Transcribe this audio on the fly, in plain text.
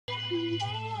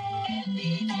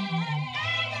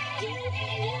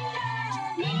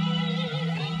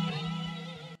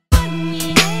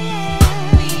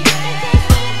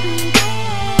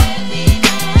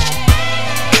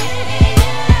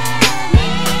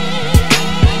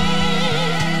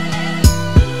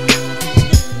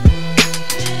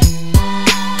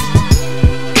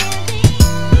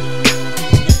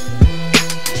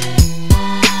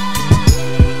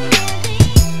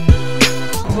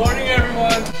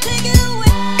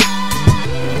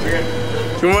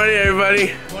Good morning, everybody.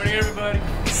 Good morning, everybody.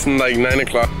 It's like 9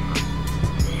 o'clock.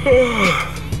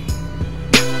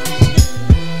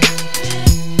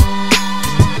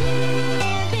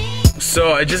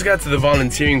 So I just got to the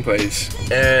volunteering place,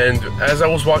 and as I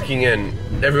was walking in,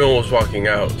 everyone was walking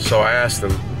out. So I asked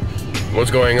them,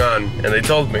 what's going on? And they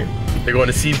told me they're going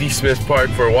to CB Smith Park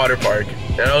for a water park.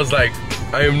 And I was like,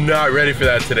 I am not ready for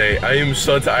that today. I am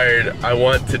so tired. I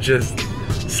want to just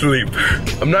sleep.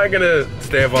 I'm not gonna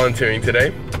stay at volunteering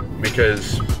today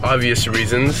because obvious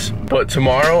reasons, but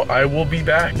tomorrow I will be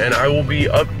back and I will be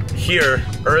up here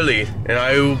early and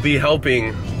I will be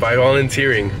helping by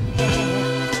volunteering.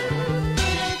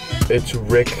 It's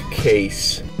Rick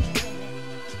Case.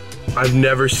 I've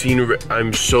never seen Rick.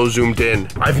 I'm so zoomed in.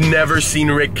 I've never seen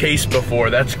Rick Case before.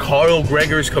 That's Carl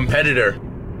Gregor's competitor.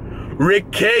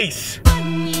 Rick Case.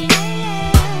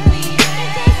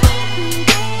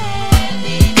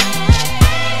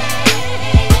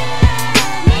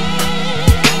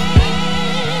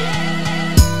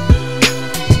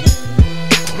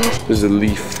 There's a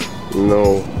leaf.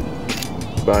 No.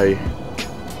 Bye.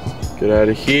 Get out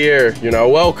of here. You're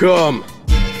not welcome.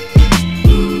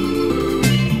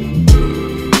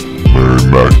 Mary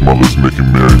Mac, mother's making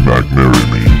Mary Mac marry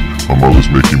me. My mother's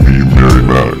making me Mary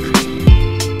Mac.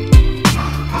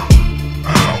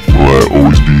 Will I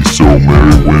always be so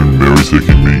merry when Mary's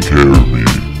taking me care of me?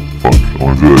 Fuck, I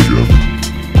wanna do that again.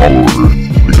 All over,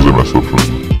 because I messed up from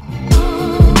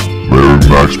Mary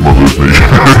Mac's mother's making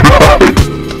Mary Mac.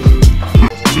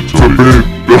 Too big.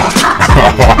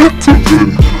 Too big.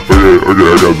 Okay,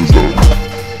 I got this out.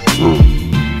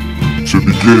 Should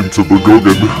begin to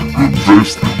Bogogan,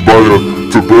 first by a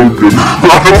toboggan.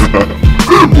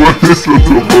 What is a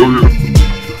toboggan?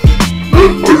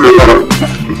 Okay.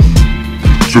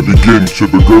 Should begin to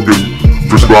Bogogan,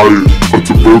 first by a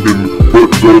toboggan, but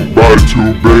don't buy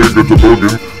too big a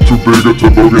toboggan. Too big a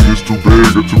toboggan is too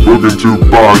big a toboggan to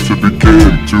buy to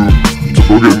begin to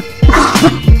toboggan.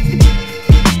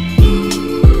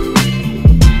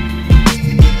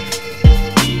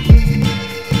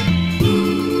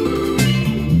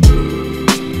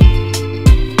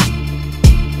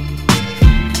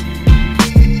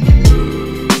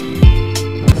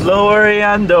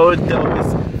 Gloriando dos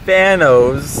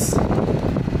fanos.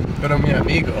 Pero mi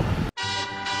amigo.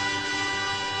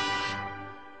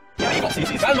 Mi amigo, sí,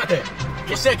 cálmate.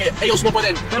 Que sé que ellos no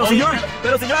pueden. Pero señor,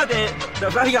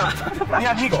 de Francia. Mi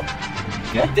amigo.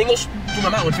 ¿Qué? Tengo tu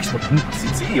mamá en Facebook.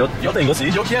 Sí, yo tengo,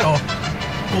 sí. Yo quiero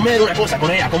comer una cosa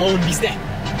con ella, como un bistec.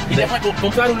 Y después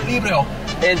comprar un libro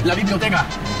en la biblioteca.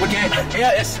 Porque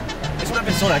ella es una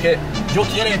persona que yo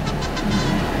quiero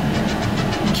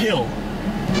kill.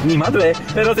 Mi madre,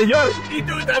 pero señor. Y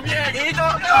tú también. Y tú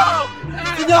no.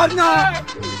 Señor, no.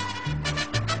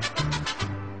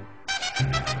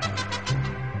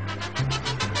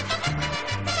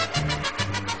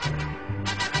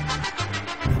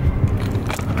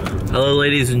 Hello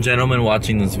ladies and gentlemen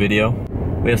watching this video.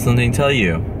 We have something to tell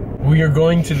you. We are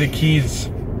going to the Keys.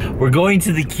 We're going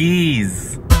to the Keys.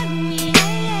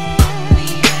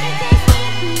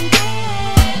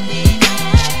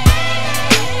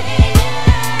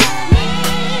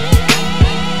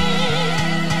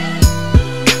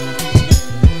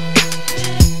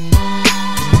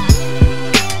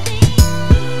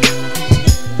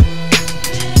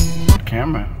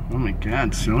 Camera. Oh my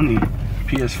god, Sony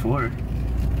PS4.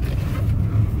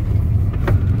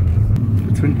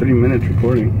 It's been 3 minutes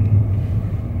recording.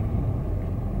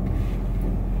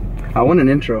 I want an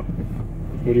intro.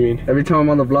 What do you mean? Every time I'm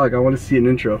on the vlog, I want to see an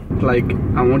intro. Like,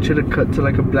 I want you to cut to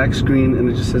like a black screen and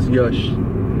it just says Yeoshe.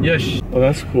 Yeoshe. Oh,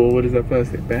 that's cool. What does that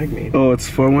plastic bag mean? Oh, it's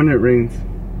for when it rains.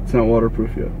 It's not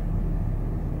waterproof yet.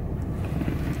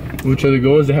 Which are the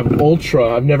goals? They have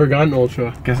Ultra. I've never gotten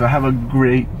Ultra. Guess I have a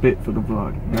great bit for the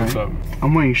vlog. Right? What's up?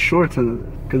 I'm wearing shorts under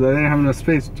this because I didn't have enough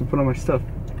space to put on my stuff.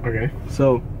 Okay.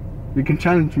 So, you can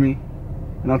challenge me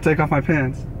and I'll take off my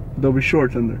pants. There'll be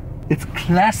shorts under. It's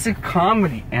classic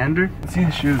comedy, Ander. See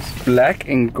the shoes. Black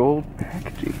and gold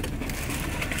packaging.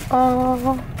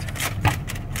 Oh.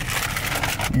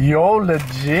 Yo,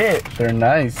 legit. They're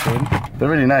nice, dude. They're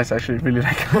really nice, actually. Really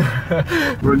like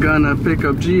them. We're gonna pick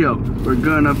up Gio. We're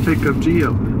gonna pick up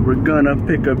Gio. We're gonna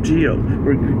pick up Gio.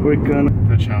 We're gonna.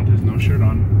 That child has no shirt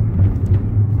on.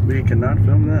 We cannot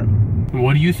film that.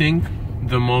 What do you think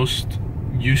the most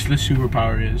useless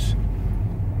superpower is?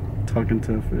 Talking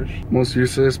to a fish. Most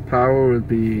useless power would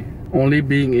be only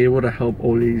being able to help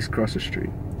old ladies cross the street.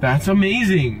 That's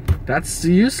amazing. That's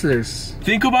useless.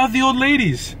 Think about the old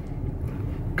ladies.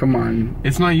 Come on.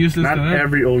 It's not useless Not to them.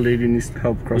 every old lady needs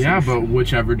help crossing. Yeah, but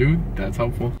whichever dude, that's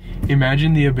helpful.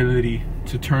 Imagine the ability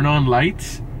to turn on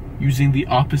lights using the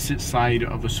opposite side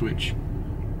of a switch.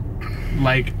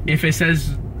 Like, if it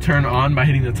says turn on by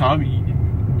hitting the top,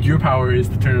 your power is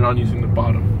to turn it on using the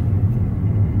bottom.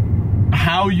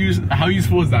 How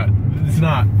useful is that? It's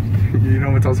not. You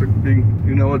know what's also being,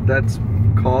 you know what that's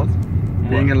called?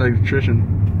 Being an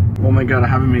electrician. Oh my god, I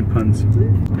haven't made puns.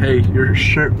 Hey, your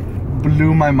shirt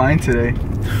blew my mind today.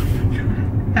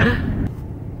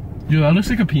 Dude, that looks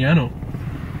like a piano.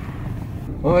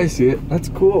 Oh, I see it. That's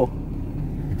cool.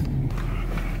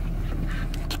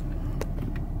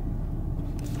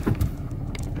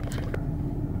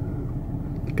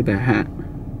 Look at that hat.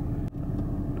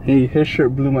 Hey, his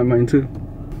shirt blew my mind too.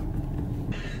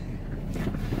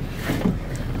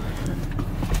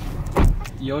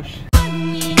 Yeoshe.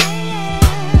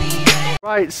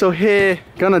 Right, so here,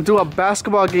 gonna do a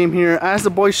basketball game here as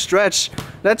the boys stretch.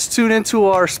 Let's tune into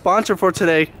our sponsor for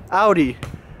today, Audi.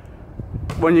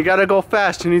 When you gotta go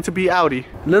fast, you need to be Audi.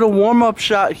 Little warm-up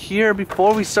shot here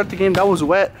before we start the game. That was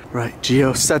wet. Right,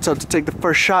 Gio sets up to take the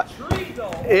first shot.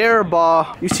 Air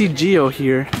ball. You see Gio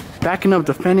here, backing up,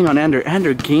 defending on Ander.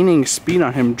 Ander gaining speed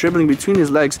on him, dribbling between his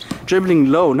legs,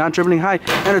 dribbling low, not dribbling high.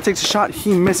 Ander takes a shot,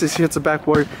 he misses, he hits a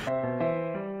backboard.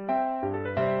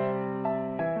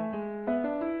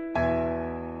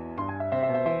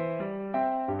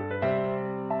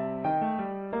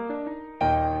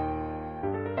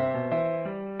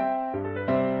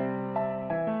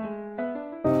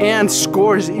 And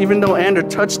scores even though Ander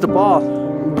touched the ball.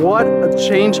 What a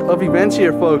change of events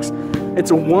here, folks. It's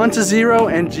a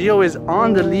 1-0 and Gio is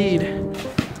on the lead.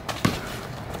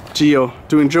 Gio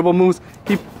doing dribble moves.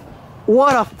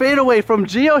 What a fadeaway from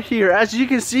Gio here. As you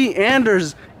can see,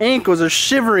 Ander's ankles are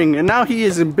shivering and now he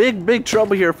is in big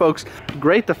trouble here, folks.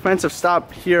 Great defensive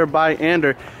stop here by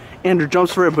Ander. Ander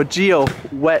jumps for it, but Gio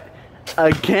wet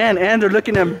again. Ander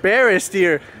looking embarrassed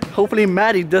here. Hopefully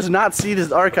Maddie does not see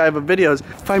this archive of videos.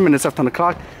 5 minutes left on the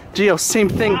clock. Gio, same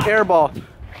thing, air ball.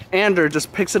 Ander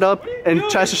just picks it up and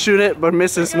tries to shoot it, but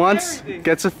misses once,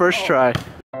 gets a first try.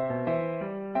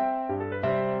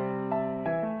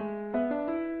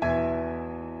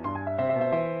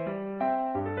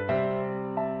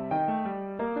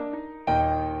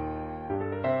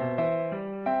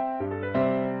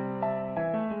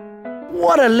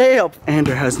 What a layup!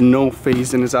 Ander has no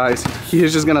phase in his eyes. He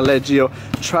is just gonna let Gio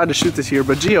try to shoot this here,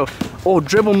 but Gio, oh,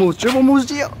 dribble moves,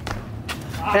 Gio!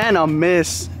 And a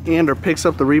miss. Ander picks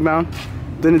up the rebound.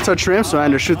 Didn't touch rim, so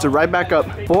Ander shoots it right back up.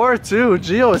 4-2.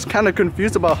 Gio is kind of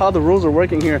confused about how the rules are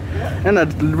working here. And a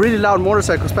really loud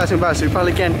motorcycle is passing by, so you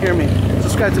probably can't hear me.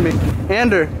 Subscribe to me.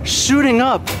 Ander shooting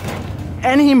up.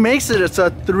 And he makes it. It's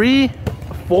a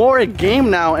 3-4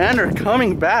 game now. Ander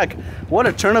coming back. What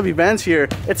a turn of events here.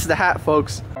 It's the hat,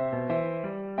 folks.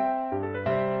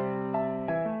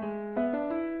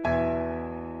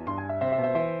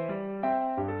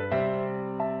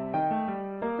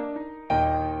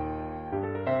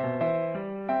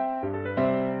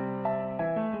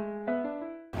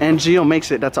 And Gio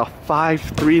makes it. That's a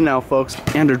 5-3 now, folks.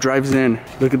 Ander drives in.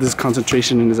 Look at this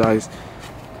concentration in his eyes.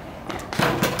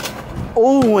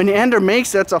 Oh, and Ander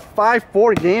makes it. That's a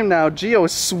 5-4 game now. Gio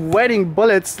is sweating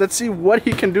bullets. Let's see what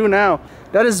he can do now.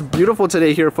 That is beautiful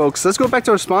today here, folks. Let's go back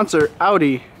to our sponsor,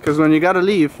 Audi. Because when you gotta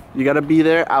leave, you gotta be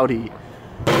there, Audi.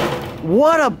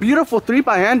 What a beautiful 3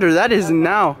 by Ander. That is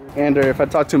now. Ander, if I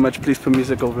talk too much, please put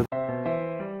music over.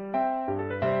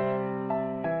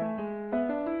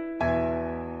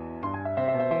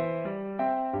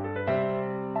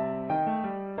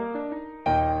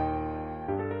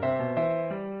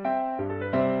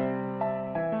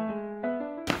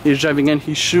 He's driving in,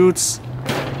 he shoots,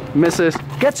 misses,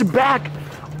 gets it back.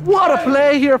 What a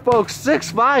play here, folks.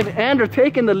 6-5, Ander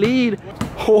taking the lead.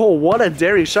 Oh, what a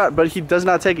daring shot, but he does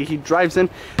not take it. He drives in.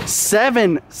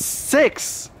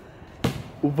 7-6.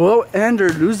 Will Ander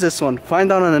lose this one?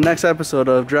 Find out on the next episode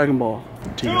of Dragon Ball.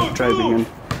 Gio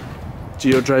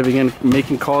driving in,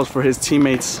 making calls for his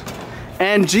teammates.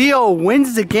 And Gio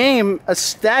wins the game, a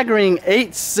staggering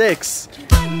 8-6.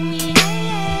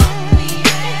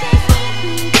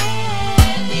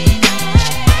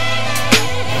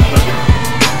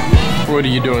 What are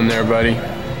you doing there, buddy?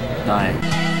 Dying.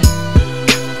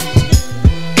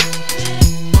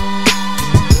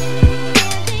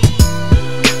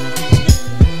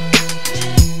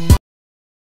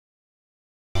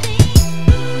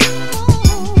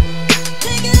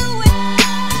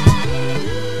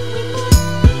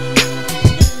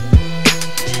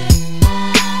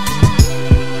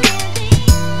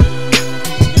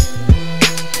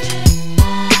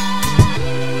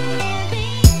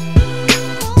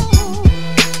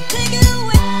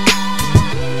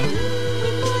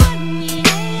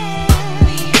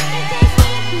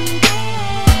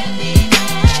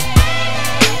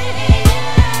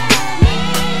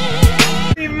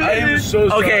 so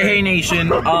sorry. Okay, hey nation.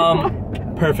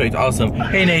 Perfect, awesome.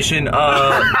 Hey nation,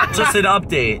 just an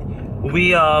update.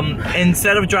 We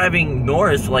instead of driving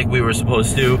north like we were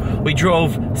supposed to, we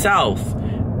drove south.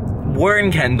 We're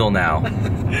in Kendall now.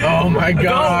 Oh my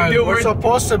god. Dude, we're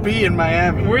supposed to be in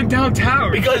Miami. We're in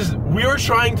downtown. Because we were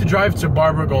trying to drive to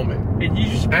Barbara Goldman.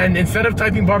 And instead of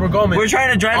typing Barbara Goldman, We're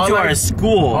trying to drive to our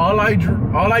school. All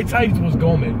I typed was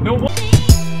Goldman. No.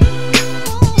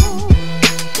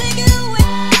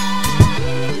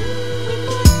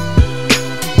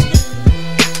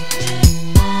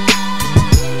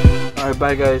 Alright,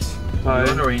 bye guys. Bye.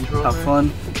 Have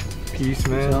fun. Peace,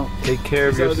 man. So, Take care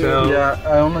of yourself. yeah,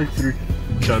 I own like 3.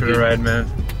 For the ride, man.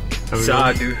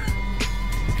 Saw, dude.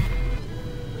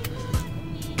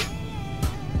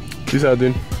 Peace out,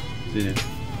 dude. Dude.